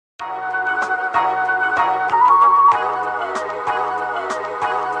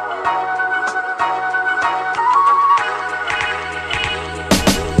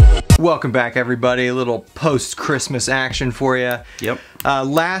Welcome back, everybody. A little post-Christmas action for you. Yep.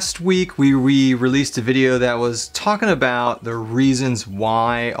 Last week we released a video that was talking about the reasons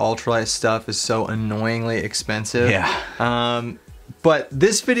why ultralight stuff is so annoyingly expensive. Yeah. But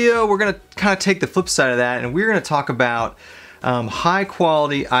this video, we're gonna kind of take the flip side of that, and we're gonna talk about high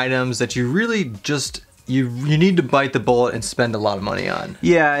quality items that you really just you need to bite the bullet and spend a lot of money on.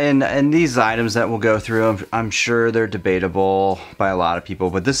 Yeah, and these items that we'll go through, I'm sure they're debatable by a lot of people,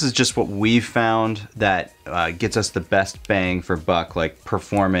 but this is just what we've found that gets us the best bang for buck, like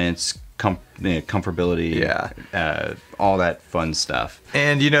performance, comfortability, yeah, all that fun stuff.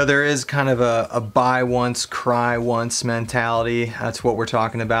 And you know, there is kind of a buy once, cry once mentality. That's what we're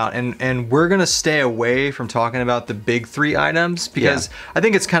talking about. And we're gonna stay away from talking about the big three items because I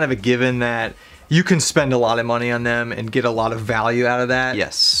think it's kind of a given that you can spend a lot of money on them and get a lot of value out of that.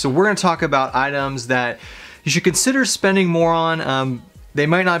 Yes. So we're gonna talk about items that you should consider spending more on. They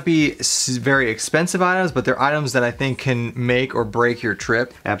might not be very expensive items, but they're items that I think can make or break your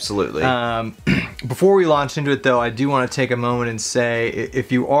trip. Absolutely. Before we launch into it though, I do want to take a moment and say,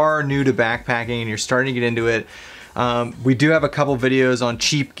 if you are new to backpacking and you're starting to get into it, we do have a couple videos on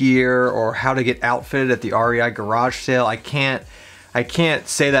cheap gear or how to get outfitted at the REI garage sale. I can't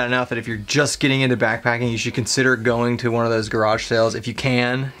say that enough, that if you're just getting into backpacking, you should consider going to one of those garage sales if you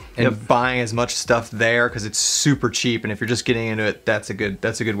can, and buying as much stuff there because it's super cheap. And if you're just getting into it, that's a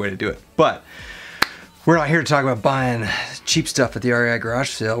good way to do it. But we're not here to talk about buying cheap stuff at the REI garage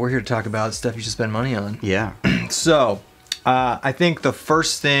sale. We're here to talk about stuff you should spend money on. Yeah. So I think the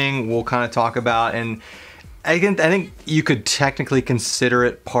first thing we'll kind of talk about, and I think you could technically consider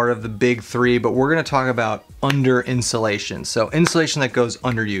it part of the big three, but we're going to talk about under insulation. So insulation that goes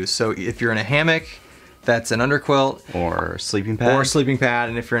under you. So if you're in a hammock, that's an underquilt. Or sleeping pad. Or a sleeping pad.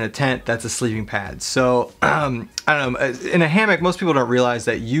 And if you're in a tent, that's a sleeping pad. So I don't know, in a hammock, most people don't realize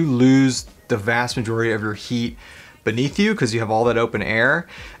that you lose the vast majority of your heat beneath you because you have all that open air.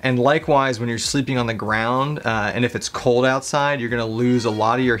 And likewise, when you're sleeping on the ground, and if it's cold outside, you're going to lose a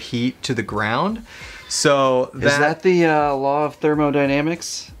lot of your heat to the ground. So is that the law of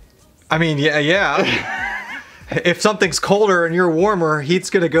thermodynamics? I mean, yeah. If something's colder and you're warmer, heat's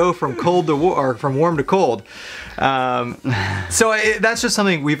gonna go from cold to or from warm to cold. So that's just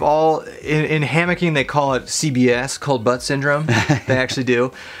something we've all in hammocking. They call it CBS, cold butt syndrome. They actually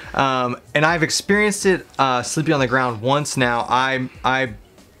do, and I've experienced it sleeping on the ground once. Now I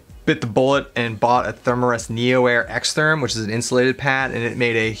bit the bullet and bought a Thermarest NeoAir X-Therm, which is an insulated pad, and it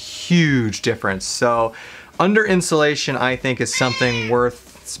made a huge difference. So under insulation, I think, is something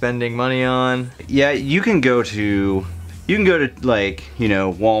worth spending money on. Yeah, you can go to like, you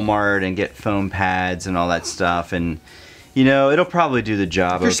know, Walmart and get foam pads and all that stuff, and you know, it'll probably do the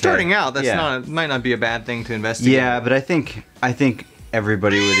job. If you're starting out, that's might not be a bad thing to investigate. Yeah, but I think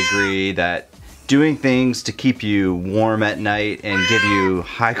everybody would agree that doing things to keep you warm at night and give you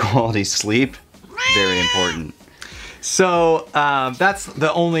high quality sleep, very important. So that's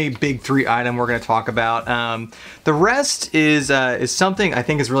the only big three item we're going to talk about. The rest is something I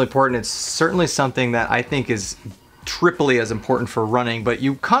think is really important. It's certainly something that I think is triply as important for running, but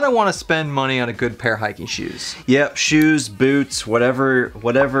you kind of want to spend money on a good pair of hiking shoes. Yep, shoes, boots,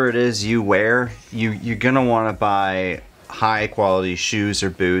 whatever it is you wear, you're going to want to buy high quality shoes or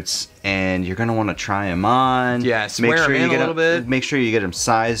boots, and you're gonna want to try them on. Yes, wear them in a little bit. Make sure you get them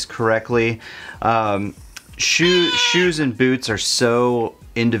sized correctly. Shoes and boots are so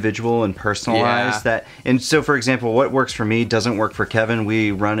individual and personalized that, and so for example, what works for me doesn't work for Kevin.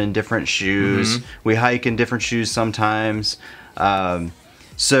 We run in different shoes. We hike in different shoes sometimes.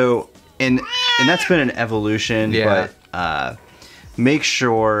 So and that's been an evolution. But make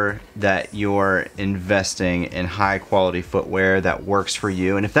sure that you're investing in high quality footwear that works for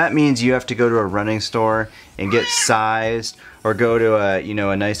you. And if that means you have to go to a running store and get sized, or go to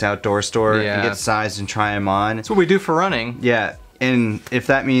a nice outdoor store and get sized and try them on. That's what we do for running. Yeah. And if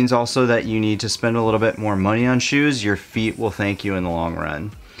that means also that you need to spend a little bit more money on shoes, your feet will thank you in the long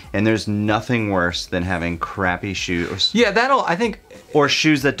run. And there's nothing worse than having crappy shoes. Yeah, I think. Or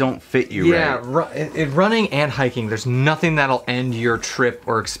shoes that don't fit you right. Yeah, running and hiking, there's nothing that'll end your trip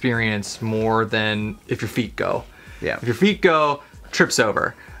or experience more than if your feet go. Yeah. If your feet go, trip's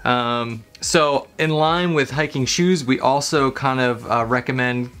over. So in line with hiking shoes, we also kind of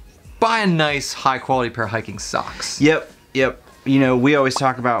recommend buy a nice high quality pair of hiking socks. Yep. You know, we always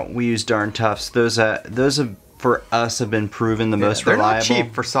talk about, we use Darn Toughs. Those have for us have been proven the most they're reliable. They're not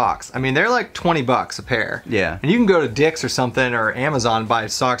cheap for socks. I mean, they're like 20 bucks a pair. Yeah. And you can go to Dick's or something or Amazon and buy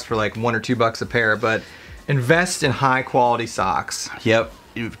socks for like $1 or $2 a pair, but invest in high quality socks. Yep.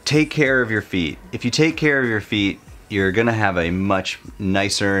 Take care of your feet. If you take care of your feet, you're gonna have a much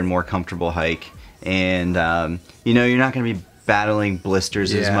nicer and more comfortable hike. And you know, you're not gonna be battling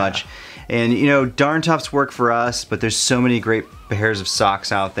blisters as much. And you know, Darn Toughs work for us, but there's so many great pairs of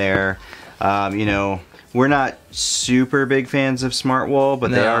socks out there. You know, we're not super big fans of Smart Wool,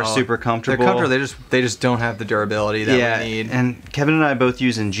 but they are super comfortable. They're comfortable. They just don't have the durability that we need. And Kevin and I both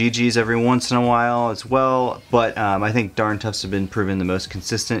use GGs every once in a while as well. But I think Darn Toughs have been proven the most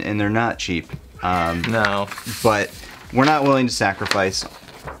consistent, and they're not cheap. No, but we're not willing to sacrifice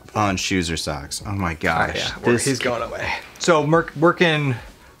on shoes or socks. Oh my gosh, he's going away. So working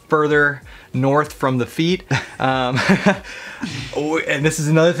further north from the feet. And this is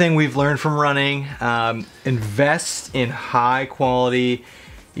another thing we've learned from running. Invest in high quality,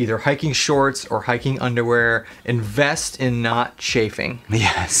 either hiking shorts or hiking underwear. Invest in not chafing.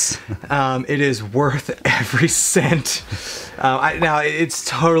 Yes. It is worth every cent. Now, it's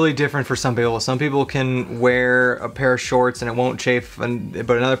totally different for some people. Some people can wear a pair of shorts and it won't chafe, but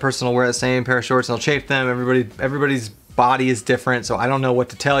another person will wear the same pair of shorts and they'll chafe them. Everybody's body is different, so I don't know what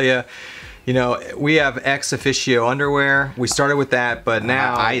to tell you. You know, we have ex officio underwear. We started with that, but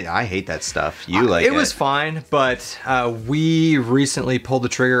now I hate that stuff. You like it? It was fine, but we recently pulled the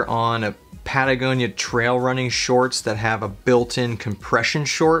trigger on a Patagonia trail running shorts that have a built-in compression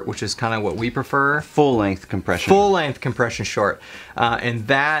short, which is kind of what we prefer. Full-length compression. Full-length compression short, and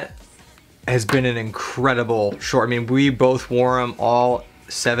that has been an incredible short. I mean, we both wore them all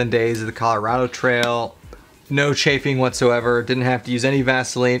 7 days of the Colorado Trail. No chafing whatsoever. Didn't have to use any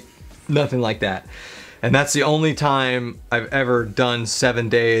Vaseline. Nothing like that. And that's the only time I've ever done 7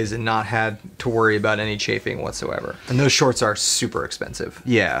 days and not had to worry about any chafing whatsoever. And those shorts are super expensive.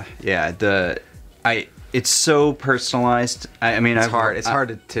 Yeah, yeah. It's so personalized. I mean, it's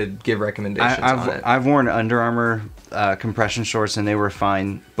hard to give recommendations on it. I've worn Under Armour compression shorts and they were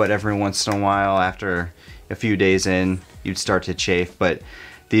fine, but every once in a while, after a few days in, you'd start to chafe. But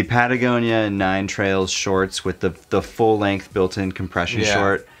the Patagonia 9 Trails shorts with the full length built-in compression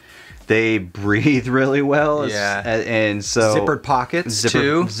short, they breathe really well. And so zippered pockets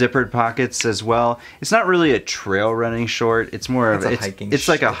too. Zippered pockets as well. It's not really a trail running short. It's more of it's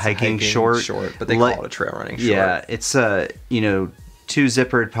like a hiking short, but they call it a trail running short. Yeah, it's you know, 2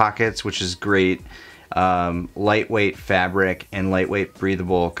 zippered pockets, which is great. Lightweight fabric and lightweight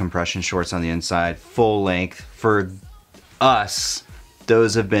breathable compression shorts on the inside, full length. For us,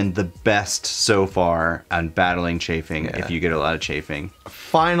 those have been the best so far on battling chafing if you get a lot of chafing.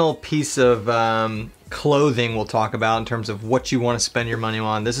 Final piece of clothing we'll talk about in terms of what you want to spend your money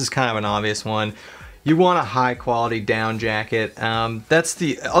on. This is kind of an obvious one. You want a high quality down jacket. That's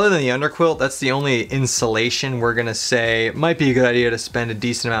other than the underquilt, that's the only insulation we're gonna say it might be a good idea to spend a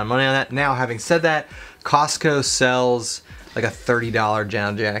decent amount of money on that. Now, having said that, Costco sells like a $30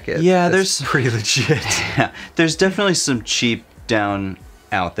 down jacket. Yeah, that's pretty legit. Yeah, there's definitely some cheap down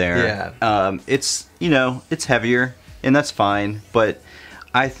out there. Yeah. It's, you know, it's heavier and that's fine, but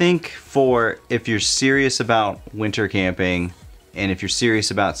I think if you're serious about winter camping and if you're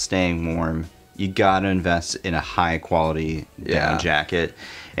serious about staying warm, you gotta invest in a high quality down jacket.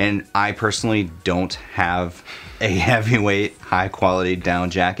 And I personally don't have a heavyweight, high quality down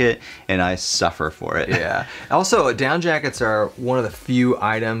jacket, and I suffer for it. Yeah. Also, down jackets are one of the few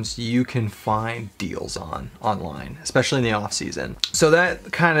items you can find deals on online, especially in the off season. So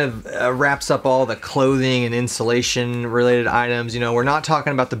that kind of wraps up all the clothing and insulation related items. You know, we're not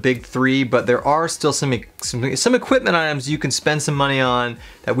talking about the big 3, but there are still some equipment items you can spend some money on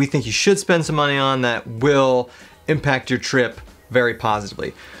that we think you should spend some money on that will impact your trip very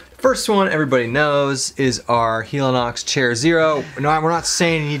positively. First one everybody knows is our Helinox Chair Zero. No, we're not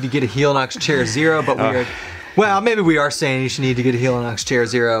saying you need to get a Helinox Chair Zero, but we are. Well, maybe we are saying you should need to get a Helinox Chair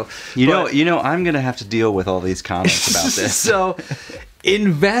Zero. You know, I'm gonna have to deal with all these comments about this. So,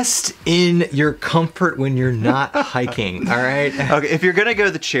 invest in your comfort when you're not hiking. All right. Okay. If you're gonna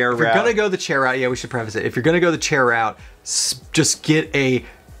go the chair route, yeah, we should preface it. If you're gonna go the chair route, just get a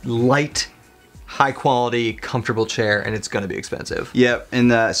light, high quality, comfortable chair, and it's gonna be expensive. Yep,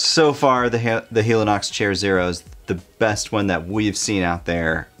 and so far the Helinox Chair Zero is the best one that we've seen out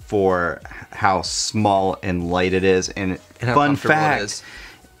there for how small and light it is. And fun fact,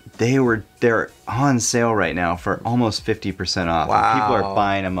 they're on sale right now for almost 50% off. Wow. And people are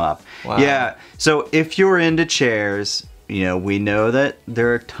buying them up. Wow. Yeah, so if you're into chairs, You know, we know that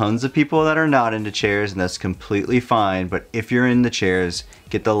there are tons of people that are not into chairs, and that's completely fine. But if you're in the chairs,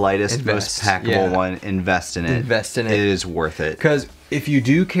 get the lightest, most packable one. Invest in it. Invest in it. It is worth it. Because if you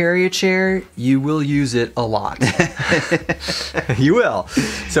do carry a chair, you will use it a lot. You will.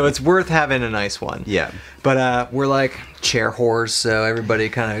 So it's worth having a nice one. Yeah. But we're like chair whores, so everybody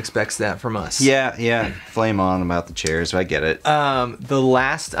kind of expects that from us. Yeah, yeah. Flame on about the chairs. I get it. The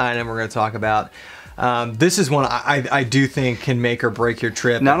last item we're going to talk about, this is one I do think can make or break your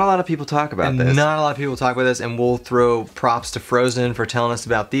trip. Not a lot of people talk about this. Not a lot of people talk about this, and we'll throw props to Frozen for telling us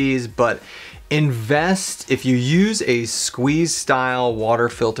about these, but invest, if you use a squeeze style water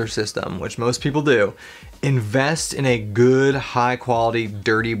filter system, which most people do, invest in a good, high quality,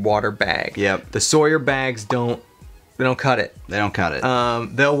 dirty water bag. Yep. The Sawyer bags they don't cut it. They don't cut it.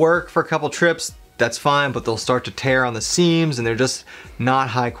 They'll work for a couple trips, that's fine, but they'll start to tear on the seams and they're just not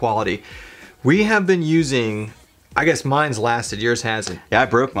high quality. We have been using, I guess mine's lasted, yours hasn't. Yeah, I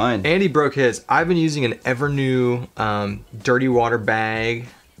broke mine. Andy broke his. I've been using an Evernew dirty water bag,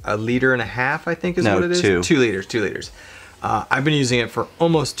 1.5 liters, I think is what it is. 2 liters, 2 liters. I've been using it for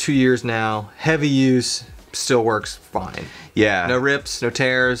almost 2 years now. Heavy use, still works fine. Yeah. No rips, no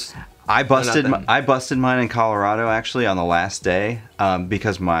tears. I busted mine in Colorado actually on the last day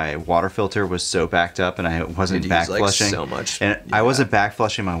because my water filter was so backed up and I wasn't back flushing so much. And I wasn't back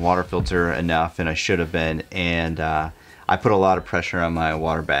flushing my water filter enough, and I should have been. And I put a lot of pressure on my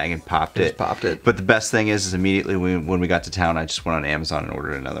water bag and popped it. But the best thing is immediately when we got to town, I just went on Amazon and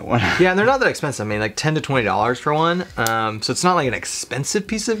ordered another one. Yeah, and they're not that expensive. I mean, like $10 to $20 for one. So it's not like an expensive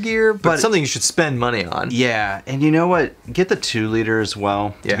piece of gear, but something you should spend money on. Yeah, and you know what? Get the 2 liter as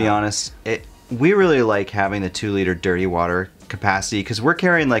well, to be honest. We really like having the 2 liter dirty water capacity because we're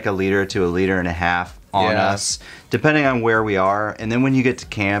carrying like 1 liter to 1.5 liters on us, depending on where we are. And then when you get to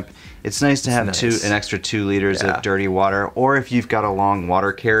camp, it's nice to have an extra 2 liters of dirty water. Or if you've got a long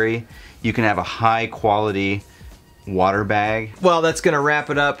water carry, you can have a high quality water bag. Well, that's gonna wrap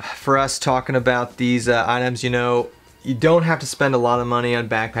it up for us talking about these items. You know, you don't have to spend a lot of money on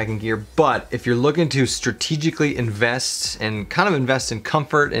backpacking gear, but if you're looking to strategically invest and kind of invest in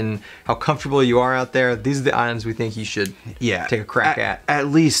comfort and how comfortable you are out there, these are the items we think you should take a crack at. At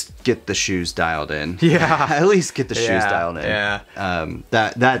least get the shoes dialed in. Yeah. At least get the shoes dialed in. Yeah.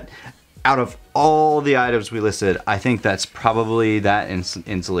 That out of all the items we listed, I think that's probably, that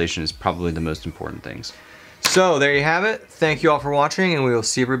insulation is probably the most important things. So there you have it. Thank you all for watching, and we will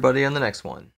see everybody on the next one.